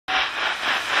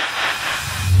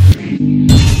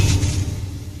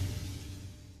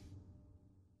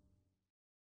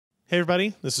Hey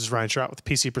everybody, this is Ryan Trott with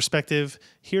PC Perspective,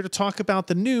 here to talk about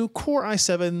the new Core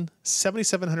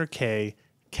i7-7700K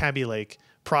Kaby Lake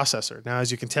processor. Now,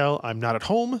 as you can tell, I'm not at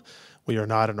home. We are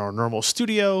not in our normal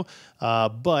studio,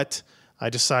 but I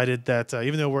decided that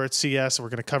even though we're at CES and we're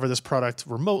going to cover this product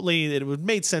remotely, it would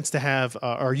make sense to have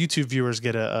our YouTube viewers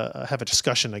get have a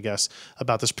discussion, I guess,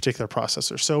 about this particular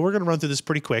processor. So we're going to run through this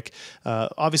pretty quick.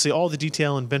 Obviously, all the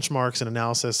detail and benchmarks and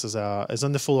analysis is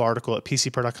on the full article at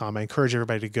pcper.com. I encourage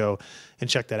everybody to go and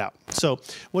check that out. So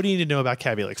what do you need to know about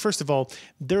Kaby Lake? First of all,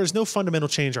 there is no fundamental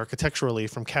change architecturally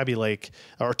from Kaby Lake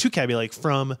or to Kaby Lake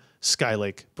from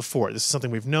Skylake before. This is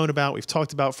something we've known about, we've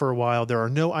talked about for a while. There are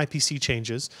no IPC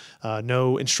changes,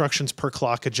 no instructions per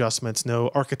clock adjustments,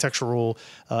 no architectural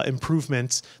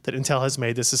improvements that Intel has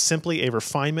made. This is simply a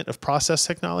refinement of process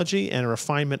technology and a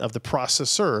refinement of the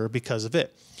processor because of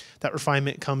it. That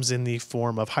refinement comes in the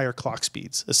form of higher clock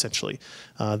speeds, essentially.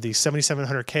 The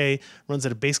 7700K runs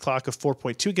at a base clock of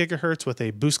 4.2 gigahertz with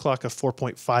a boost clock of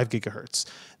 4.5 gigahertz.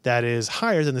 That is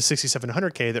higher than the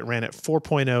 6700K that ran at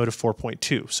 4.0 to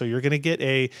 4.2. So you're going to get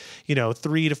a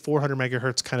 300 to 400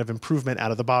 megahertz kind of improvement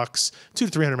out of the box,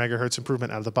 200 to 300 megahertz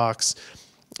improvement out of the box.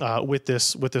 With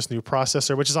this new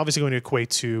processor, which is obviously going to equate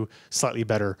to slightly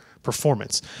better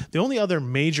performance. The only other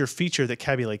major feature that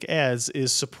Kaby Lake adds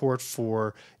is support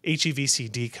for HEVC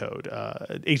decode,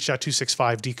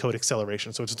 H.265 decode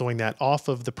acceleration. So it's doing that off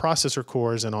of the processor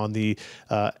cores and on the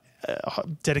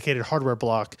dedicated hardware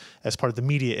block as part of the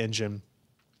media engine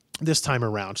this time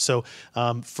around. So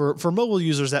for mobile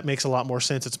users, that makes a lot more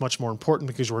sense. It's much more important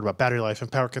because you're worried about battery life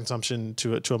and power consumption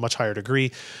to a much higher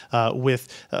degree. With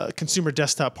consumer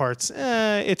desktop parts,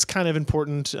 it's kind of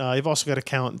important. You've also got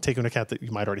to take into account that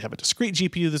you might already have a discrete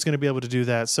GPU that's going to be able to do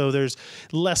that. So there's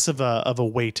less of a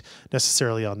weight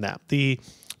necessarily on that. The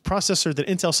processor that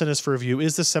Intel sent us for review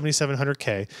is the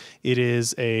 7700K. It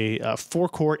is a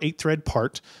 4-core, 8-thread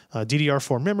part,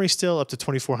 DDR4 memory still, up to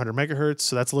 2400 megahertz.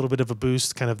 So that's a little bit of a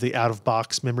boost, kind of the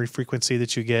out-of-box memory frequency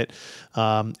that you get.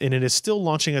 And it is still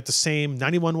launching at the same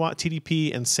 91-watt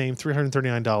TDP and same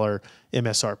 $339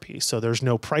 MSRP. So there's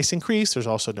no price increase. There's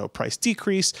also no price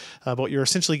decrease. But what you're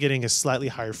essentially getting is slightly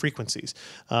higher frequencies.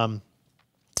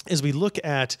 As we look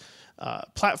at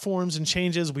platforms and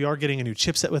changes, we are getting a new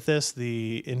chipset with this,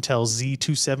 the Intel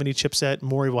Z270 chipset.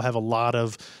 Maury will have a lot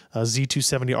of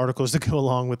Z270 articles to go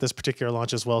along with this particular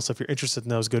launch as well. So if you're interested in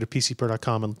those, go to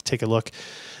pcper.com and take a look.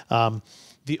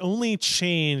 The only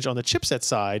change on the chipset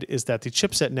side is that the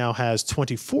chipset now has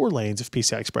 24 lanes of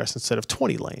PCI Express instead of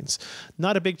 20 lanes.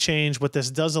 Not a big change. What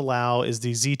this does allow is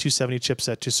the Z270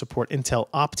 chipset to support Intel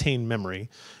Optane memory,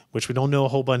 which we don't know a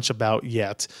whole bunch about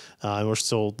yet. We're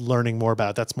still learning more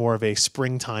about. That's more of a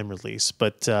springtime release,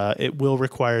 but it will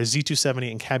require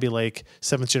Z270 and Kaby Lake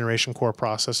 7th generation core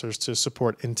processors to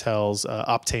support Intel's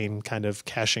Optane kind of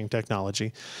caching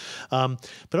technology. But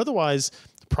otherwise,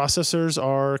 processors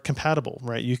are compatible,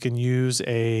 right? You can use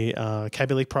a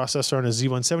Kaby Lake processor on a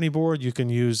Z170 board. You can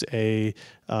use a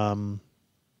Skylake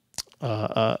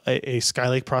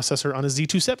processor on a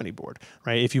Z270 board,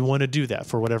 right? If you want to do that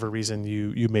for whatever reason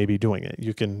you may be doing it,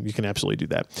 you can absolutely do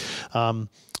that.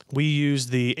 We use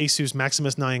the Asus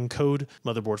Maximus 9 Code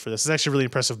motherboard for this. It's actually a really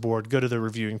impressive board. Go to the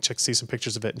review and see some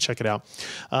pictures of it and check it out.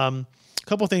 A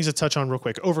couple of things to touch on real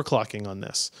quick. Overclocking on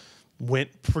this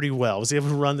went pretty well. I was able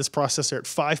to run this processor at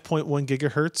 5.1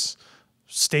 gigahertz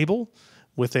stable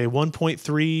with a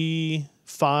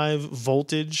 1.35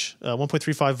 voltage,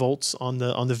 1.35 volts on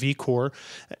the V core.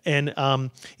 And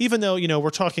even though, we're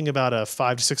talking about a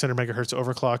 500 to 600 megahertz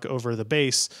overclock over the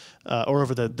base or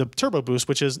over the turbo boost,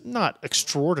 which is not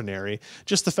extraordinary,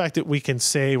 just the fact that we can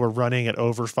say we're running at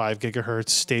over 5 gigahertz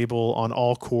stable on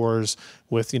all cores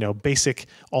with, basic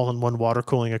all-in-one water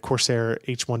cooling, a Corsair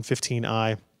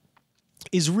H115i,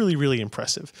 is really, really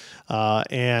impressive.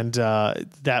 And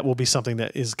that will be something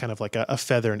that is kind of like a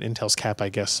feather in Intel's cap, I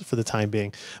guess, for the time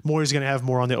being. Maury's going to have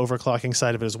more on the overclocking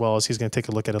side of it as well, as he's going to take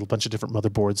a look at a bunch of different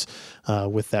motherboards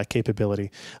with that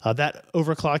capability. That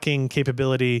overclocking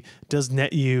capability does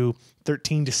net you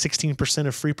 13 to 16%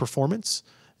 of free performance.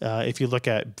 If you look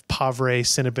at Pavre,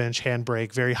 Cinebench,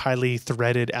 Handbrake, very highly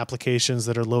threaded applications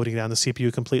that are loading down the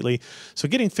CPU completely. So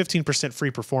getting 15% free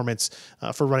performance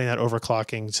for running that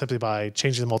overclocking simply by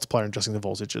changing the multiplier and adjusting the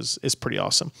voltage is pretty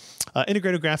awesome.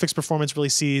 Integrated graphics performance really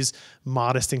sees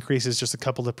modest increases, just a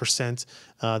couple of percent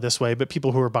this way, but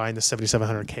people who are buying the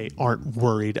 7700K aren't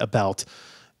worried about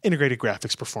integrated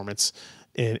graphics performance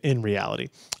in reality.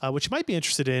 What you might be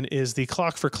interested in is the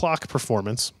clock for clock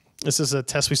performance. This is a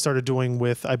test we started doing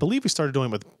with, I believe we started doing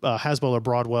with Haswell or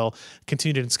Broadwell,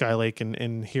 continued in Skylake,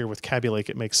 and here with Kaby Lake,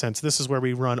 it makes sense. This is where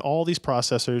we run all these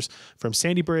processors from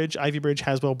Sandy Bridge, Ivy Bridge,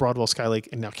 Haswell, Broadwell, Skylake,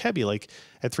 and now Kaby Lake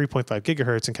at 3.5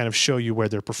 gigahertz and kind of show you where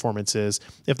their performance is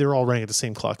if they're all running at the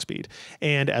same clock speed.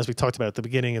 And as we talked about at the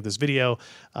beginning of this video,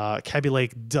 Kaby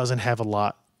Lake doesn't have a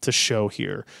lot to show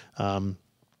here.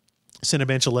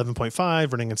 Cinebench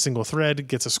 11.5 running in single thread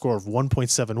gets a score of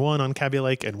 1.71 on Kaby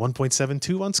Lake and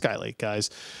 1.72 on Skylake,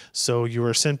 guys. So you are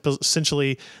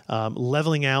essentially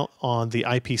leveling out on the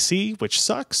IPC, which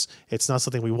sucks. It's not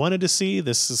something we wanted to see.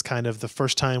 This is kind of the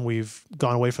first time we've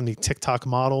gone away from the tick-tock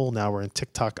model. Now we're in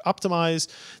tick-tock-optimize.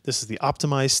 This is the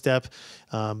optimize step.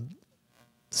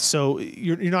 So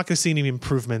you're not going to see any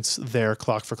improvements there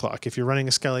clock for clock. If you're running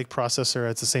a Skylake processor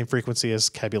at the same frequency as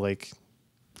Kaby Lake,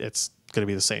 it's going to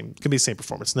be the same. It's going to be the same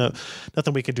performance. No,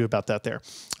 nothing we can do about that there.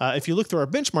 If you look through our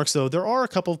benchmarks, though, there are a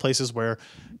couple of places where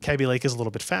Kaby Lake is a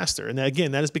little bit faster. And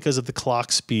again, that is because of the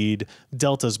clock speed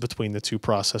deltas between the two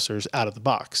processors out of the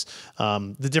box.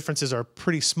 The differences are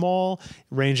pretty small,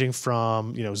 ranging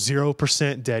from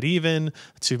 0% dead even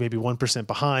to maybe 1%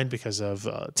 behind because of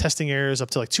testing errors, up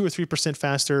to like 2 or 3%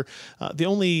 faster. The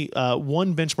only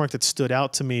one benchmark that stood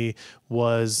out to me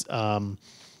was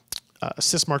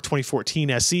Sysmark 2014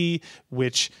 SE,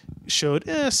 which showed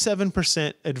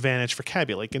 7% advantage for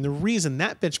Kaby Lake. And the reason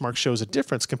that benchmark shows a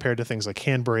difference compared to things like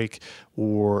Handbrake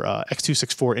or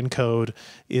X264 encode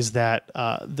is that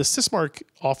the Sysmark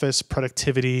Office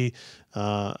productivity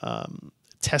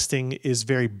testing is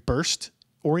very burst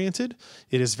oriented.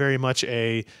 It is very much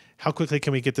a how quickly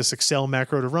can we get this Excel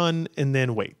macro to run and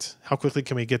then wait? How quickly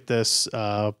can we get this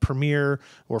Premiere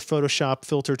or Photoshop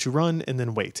filter to run and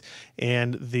then wait?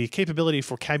 And the capability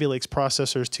for Kaby Lake's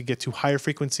processors to get to higher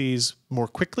frequencies more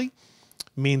quickly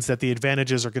means that the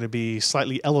advantages are going to be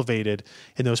slightly elevated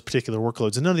in those particular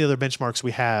workloads. And none of the other benchmarks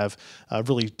we have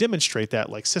really demonstrate that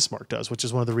like Sysmark does, which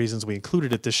is one of the reasons we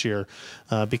included it this year,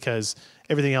 because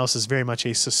everything else is very much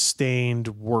a sustained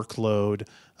workload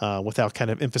without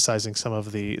kind of emphasizing some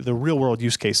of the real world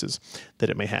use cases that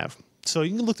it may have. So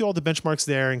you can look through all the benchmarks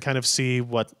there and kind of see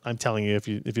what I'm telling you if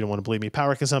you don't want to believe me.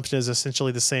 Power consumption is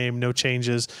essentially the same, no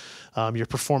changes. Your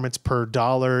performance per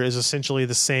dollar is essentially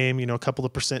the same, a couple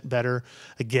of percent better.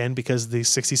 Again, because the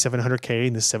 6700K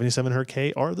and the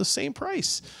 7700K are the same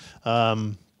price.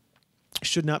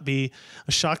 Should not be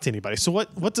a shock to anybody. So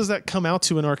what does that come out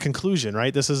to in our conclusion,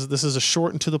 right? This is a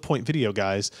short and to the point video,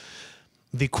 guys.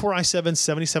 The Core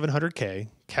i7-7700K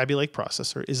Kaby Lake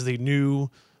processor is the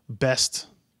new best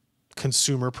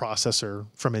consumer processor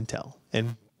from Intel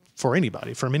and from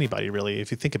anybody really,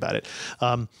 if you think about it.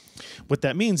 What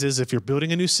that means is if you're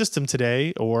building a new system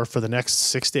today or for the next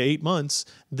 6 to 8 months,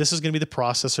 this is going to be the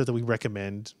processor that we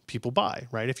recommend people buy,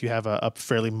 right? If you have a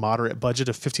fairly moderate budget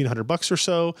of $1,500 or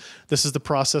so, this is the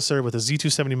processor with a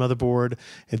Z270 motherboard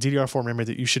and DDR4 memory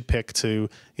that you should pick to,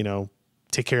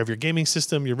 take care of your gaming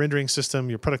system, your rendering system,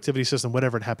 your productivity system,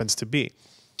 whatever it happens to be.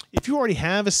 If you already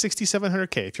have a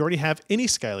 6700K, if you already have any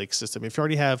Skylake system, if you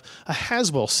already have a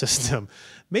Haswell system,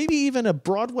 maybe even a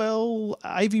Broadwell,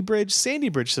 Ivy Bridge, Sandy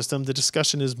Bridge system, the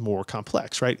discussion is more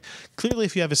complex, right? Clearly,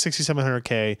 if you have a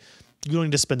 6700K, you don't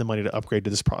need to spend the money to upgrade to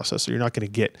this processor. You're not going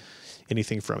to get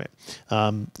anything from it.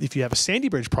 If you have a Sandy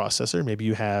Bridge processor, maybe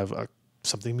you have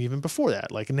something even before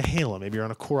that, like in the Halo. Maybe you're on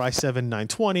a Core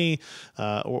i7-920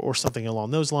 or something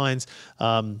along those lines.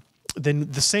 Then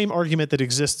the same argument that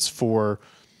exists for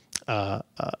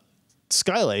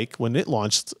Skylake when it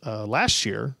launched last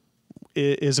year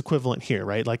is equivalent here,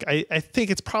 right? Like I think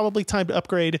it's probably time to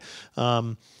upgrade.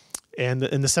 And the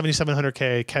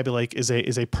 7700K Kaby Lake is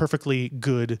a perfectly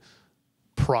good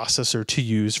processor to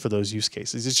use for those use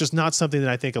cases. It's just not something that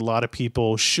I think a lot of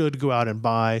people should go out and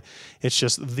buy. It's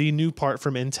just the new part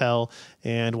from Intel,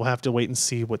 and we'll have to wait and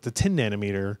see what the 10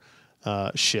 nanometer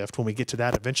shift when we get to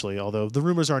that eventually. Although the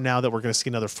rumors are now that we're going to see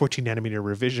another 14 nanometer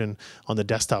revision on the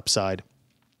desktop side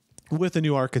with a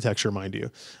new architecture, mind you,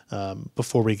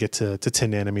 before we get to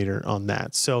 10 nanometer on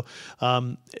that. So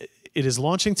it is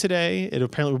launching today. It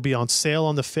apparently will be on sale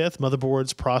on the 5th.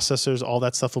 Motherboards, processors, all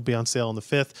that stuff will be on sale on the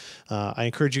 5th. I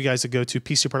encourage you guys to go to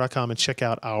PCPro.com and check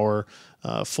out our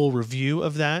full review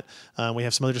of that. We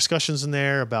have some other discussions in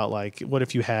there about like, what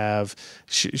if you have,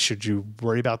 should you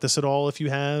worry about this at all if you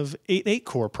have 8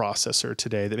 core processor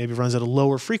today that maybe runs at a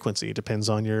lower frequency? It depends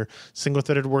on your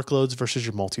single-threaded workloads versus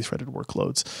your multi-threaded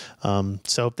workloads.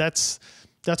 So that's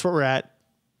where we're at.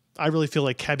 I really feel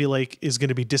like Kaby Lake is going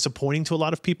to be disappointing to a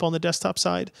lot of people on the desktop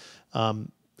side.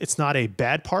 It's not a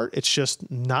bad part. It's just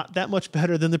not that much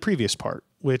better than the previous part,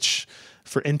 which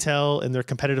for Intel and their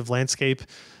competitive landscape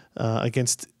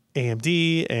against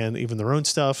AMD and even their own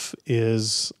stuff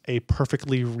is a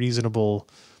perfectly reasonable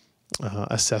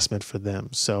assessment for them.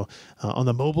 So on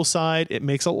the mobile side, it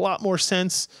makes a lot more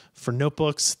sense for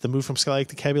notebooks. The move from Skylake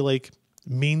to Kaby Lake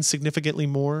means significantly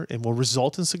more and will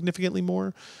result in significantly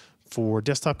more. For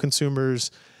desktop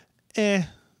consumers,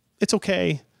 it's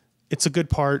okay. It's a good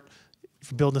part.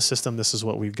 If you're building a system, this is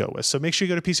what we go with. So make sure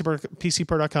you go to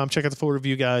PCPro.com, check out the full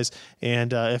review, guys.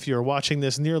 And if you're watching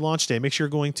this near launch day, make sure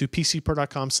you're going to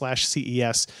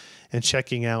PCPro.com/CES and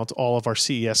checking out all of our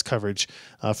CES coverage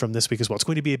from this week as well. It's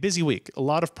going to be a busy week. A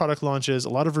lot of product launches, a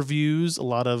lot of reviews, a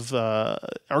lot of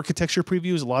architecture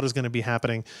previews. A lot is going to be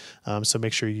happening. So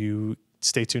make sure you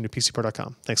stay tuned to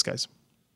PCPro.com. Thanks, guys.